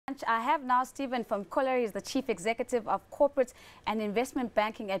much. I have now Stephen from Coller. He's the Chief Executive of Corporate and Investment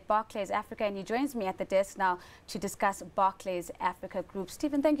Banking at Barclays Africa, and he joins me at the desk now to discuss Barclays Africa Group.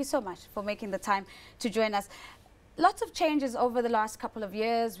 Stephen, thank you so much for making the time to join us. Lots of changes over the last couple of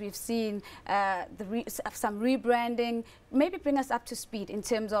years. We've seen some rebranding. Maybe bring us up to speed in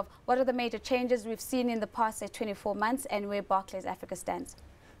terms of what are the major changes we've seen in the past, say, 24 months and where Barclays Africa stands.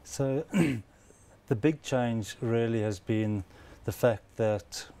 So the big change really has been the fact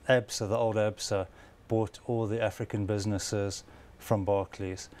that ABSA, the old ABSA, bought all the African businesses from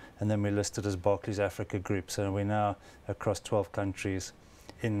Barclays, and then we listed as Barclays Africa Group. So we're now across 12 countries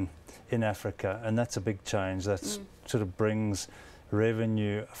in Africa, and that's a big change. That sort of brings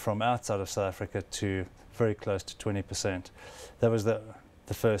revenue from outside of South Africa to very close to 20%. That was the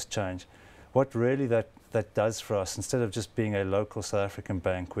first change. What really that does for us, instead of just being a local South African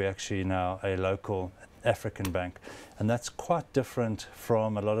bank, we're actually now a local African bank, and that's quite different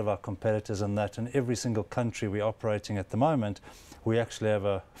from a lot of our competitors in that in every single country we're operating at the moment, we actually have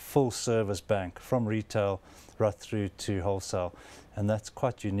a full service bank from retail right through to wholesale, and that's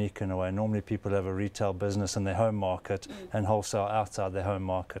quite unique in a way. Normally people have a retail business in their home market and wholesale outside their home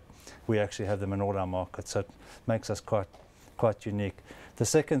market. We actually have them in all our markets, so it makes us quite unique. The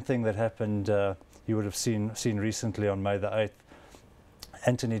second thing that happened, you would have seen recently on May the 8th,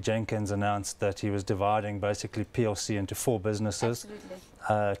 Anthony Jenkins announced that he was dividing basically PLC into 4 businesses.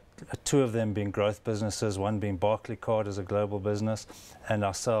 Absolutely. 2 of them being growth businesses, one being Barclay Card as a global business, and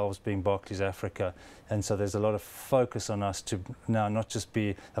ourselves being Barclays Africa. And so there's a lot of focus on us to now not just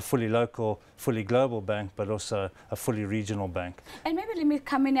be a fully local, fully global bank, but also a fully regional bank. And maybe let me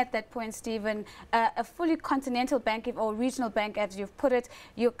come in at that point, Stephen. A fully continental bank or regional bank, as you've put it,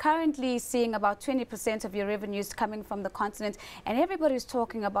 you're currently seeing about 20% of your revenues coming from the continent, and everybody's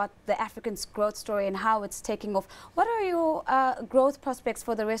talking about the African growth story and how it's taking off. What are your growth prospects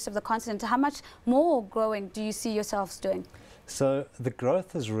for the rest of the continent? How much more growing do you see yourselves doing? So the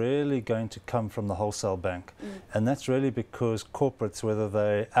growth is really going to come from the wholesale bank, and that's really because corporates, whether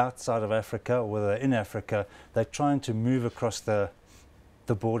they're outside of Africa or whether they're in Africa, they're trying to move across the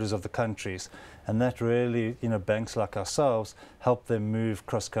borders of the countries, and that really, banks like ourselves help them move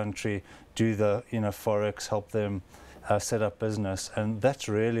cross country, do the forex, help them set up business, and that's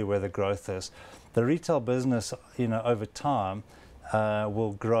really where the growth is. The retail business, over time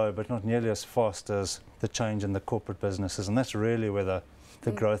will grow, but not nearly as fast as the change in the corporate businesses, and that's really where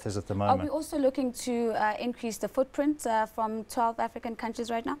the growth is at the moment. Are we also looking to increase the footprint from 12 African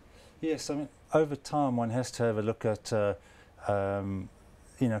countries right now? Yes, I mean, over time one has to have a look at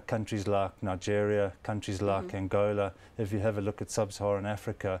countries like Nigeria, countries like Angola. If you have a look at sub-Saharan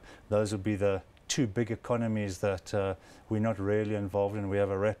Africa, those would be the 2 big economies that we're not really involved in. We have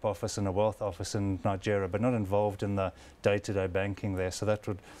a rep office and a wealth office in Nigeria, but not involved in the day-to-day banking there. So that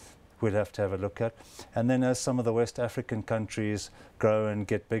we'd have to have a look at. And then as some of the West African countries grow and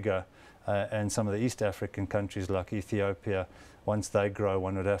get bigger, and some of the East African countries like Ethiopia, once they grow,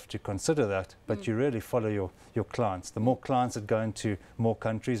 one would have to consider that. But you really follow your clients. The more clients that go into more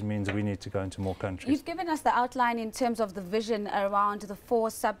countries means we need to go into more countries. You've given us the outline in terms of the vision around the 4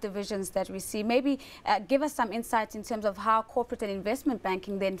 subdivisions that we see. Maybe give us some insights in terms of how corporate and investment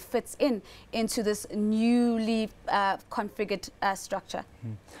banking then fits into this newly configured structure.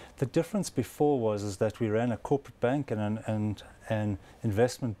 The difference before is that we ran a corporate bank and an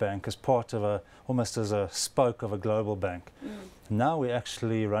investment bank as part of almost as a spoke of a global bank. Now we're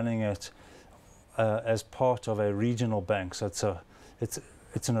actually running it as part of a regional bank. So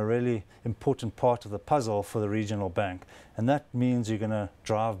it's in a really important part of the puzzle for the regional bank, and that means you're going to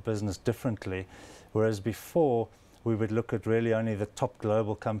drive business differently. Whereas before we would look at really only the top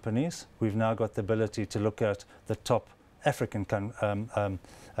global companies, we've now got the ability to look at the top African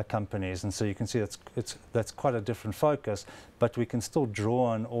companies, and so you can see that's quite a different focus, but we can still draw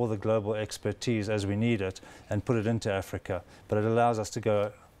on all the global expertise as we need it and put it into Africa, but it allows us to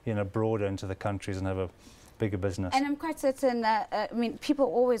go broader into the countries and have a bigger business. And I'm quite certain, I mean, people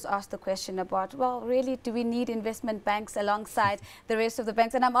always ask the question about, well, really, do we need investment banks alongside the rest of the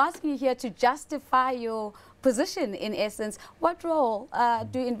banks? And I'm asking you here to justify your position, in essence. What role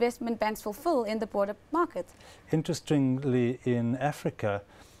do investment banks fulfill in the broader market? Interestingly, in Africa,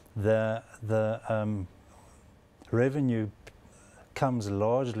 the revenue comes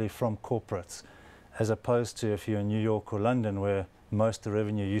largely from corporates, as opposed to if you're in New York or London, where most of the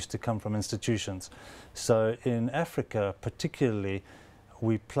revenue used to come from institutions. So in Africa particularly,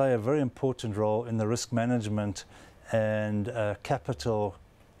 we play a very important role in the risk management and capital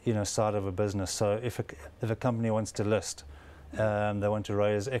side of a business. So if a company wants to list, They want to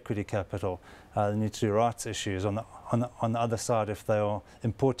raise equity capital. They need to do rights issues. On the other side, if they are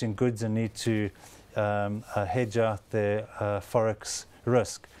importing goods and need to hedge out their forex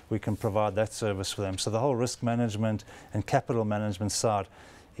risk, we can provide that service for them. So the whole risk management and capital management side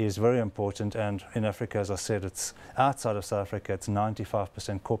is very important, and in Africa, as I said, it's outside of South Africa, it's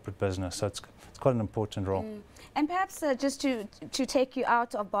 95% corporate business, so it's quite an important role. And perhaps just to take you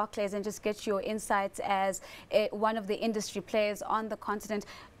out of Barclays and just get your insights as one of the industry players on the continent,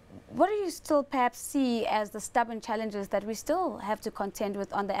 what do you still perhaps see as the stubborn challenges that we still have to contend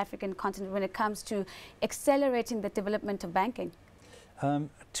with on the African continent when it comes to accelerating the development of banking?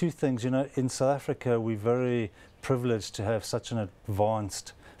 Two things. In South Africa, we're very privileged to have such an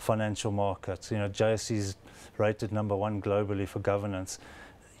advanced financial market. JSE is rated #1 globally for governance.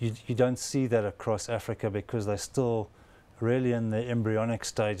 You don't see that across Africa because they're still really in the embryonic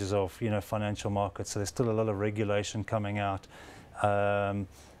stages of financial markets. So there's still a lot of regulation coming out.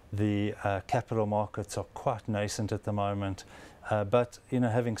 The capital markets are quite nascent at the moment. But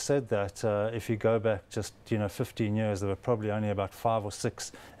having said that, if you go back just 15 years, there were probably only about 5 or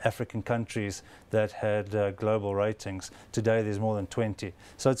 6 African countries that had global ratings. Today there's more than 20.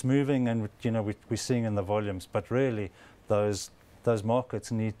 So it's moving, and we're seeing in the volumes. But really, those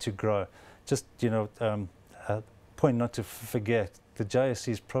markets need to grow. Just point not to forget, the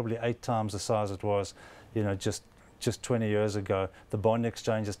JSE is probably 8 times the size it was, just 20 years ago. The bond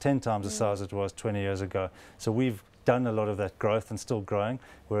exchange is 10 times the size it was 20 years ago. So we've done a lot of that growth and still growing,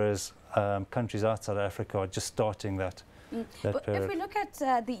 whereas countries outside Africa are just starting that. If we look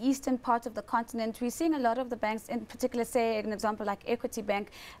at the eastern part of the continent, we're seeing a lot of the banks, in particular, say an example like Equity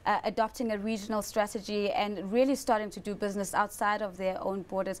Bank, adopting a regional strategy and really starting to do business outside of their own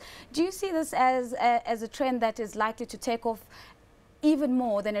borders. Do you see this as a trend that is likely to take off even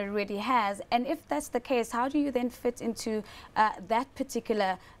more than it already has? And if that's the case, how do you then fit into that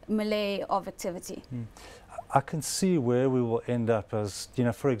particular melee of activity? I can see where we will end up as,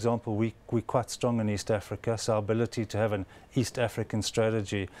 for example, we're quite strong in East Africa, so our ability to have an East African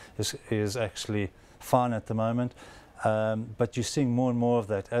strategy is actually fine at the moment. But you're seeing more and more of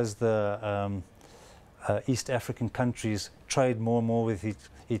that as the East African countries trade more and more with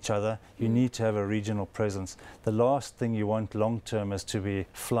each other. You need to have a regional presence. The last thing you want long term is to be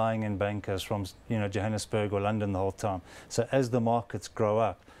flying in bankers from Johannesburg or London the whole time. So as the markets grow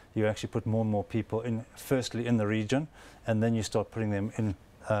up, you actually put more and more people in, firstly in the region, and then you start putting them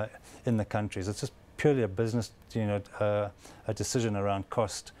in the countries. It's just purely a business, a decision around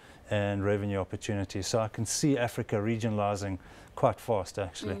cost and revenue opportunities. So I can see Africa regionalizing quite fast,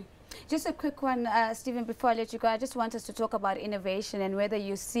 actually. Just a quick one, Stephen, before I let you go, I just want us to talk about innovation and whether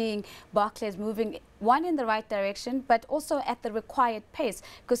you're seeing Barclays moving, one, in the right direction, but also at the required pace,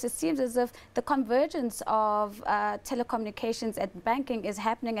 because it seems as if the convergence of telecommunications and banking is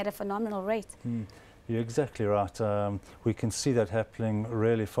happening at a phenomenal rate. You're exactly right. We can see that happening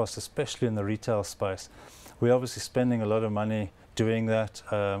really fast, especially in the retail space. We're obviously spending a lot of money doing that,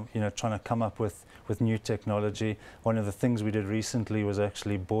 trying to come up with new technology. One of the things we did recently was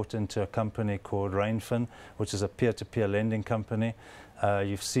actually bought into a company called Rainfin, which is a peer-to-peer lending company.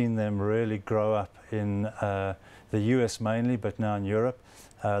 You've seen them really grow up in the US mainly, but now in Europe.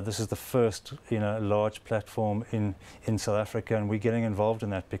 This is the first large platform in South Africa, and we're getting involved in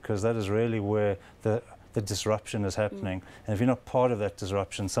that because that is really where the disruption is happening. And if you're not part of that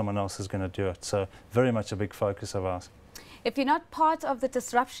disruption, someone else is going to do it. So very much a big focus of ours. If you're not part of the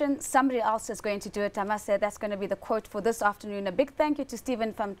disruption, somebody else is going to do it. I must say that's going to be the quote for this afternoon. A big thank you to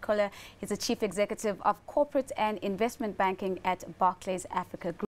Stephen from Coller. He's the Chief Executive of Corporate and Investment Banking at Barclays Africa Group.